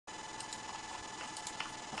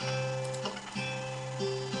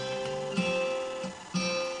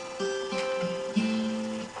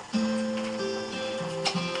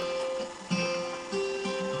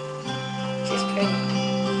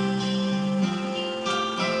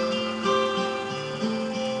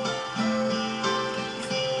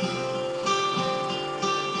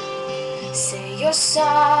you're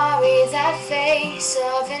sorry, that face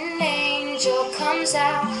of an angel comes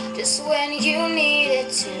out just when you need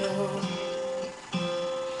it to.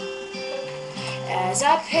 As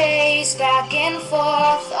I pace back and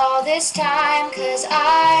forth all this time, 'cause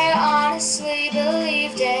I honestly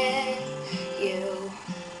believed in you.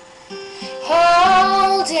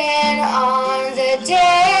 Holding on, the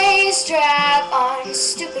days drag on.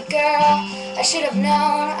 Stupid girl, I should have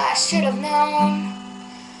known, I should have known.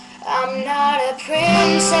 I'm not a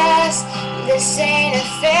princess, this ain't a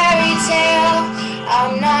fairy tale.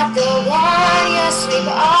 I'm not the one you sweep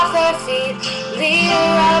off her feet, lead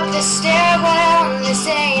her up the stairwell. This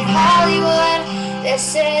ain't Hollywood,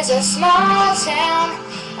 this is a small town.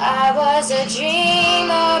 I was a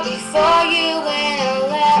dreamer before you went and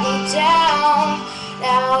let me down.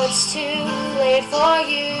 Now it's too late for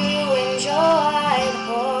you and your white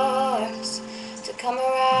horse to come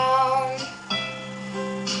around.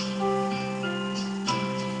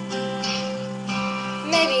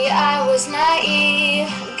 Maybe I was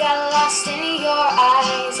naive, got lost in your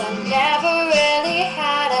eyes. I never really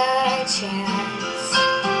had a chance.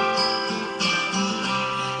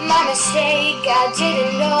 My mistake, I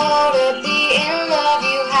didn't know to be in love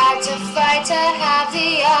you had to fight to have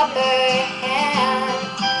the upper hand.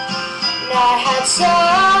 And I had so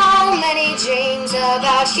many dreams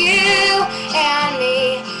about you and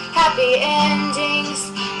me, happy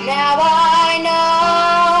endings. Now I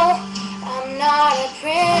know I'm not a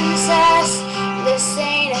princess, this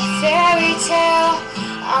ain't a fairy tale.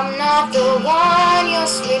 I'm not the one you'll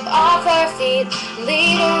sweep off her feet,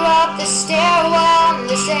 lead her up the stairwell.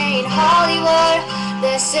 This ain't Hollywood,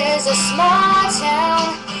 this is a small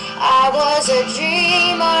town. I was a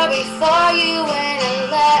dreamer before you went and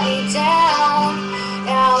let me down.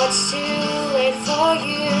 Now it's too late for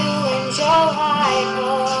you and your white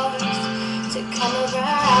horse to come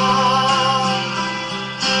around.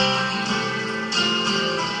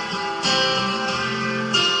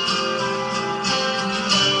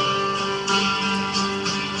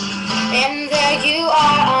 And there you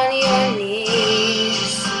are on your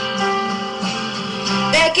knees,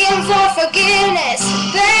 begging for forgiveness,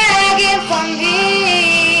 begging for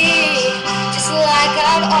me, just like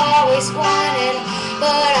I've always wanted,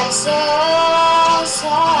 but I'm so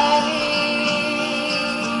sorry.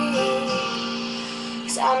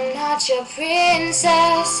 'Cause I'm not your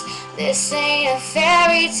princess, this ain't a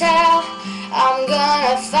fairy tale. I'm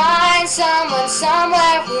gonna find someone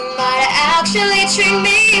somewhere who might actually treat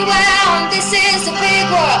me well. This is a big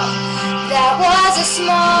world, that was a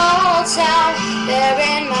small town. They're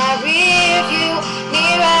in my rear view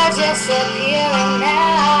mirror, disappearing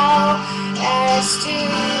now. And it's too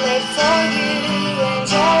late for you and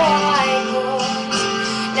your white horse.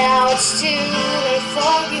 Now it's too late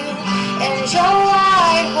for you and your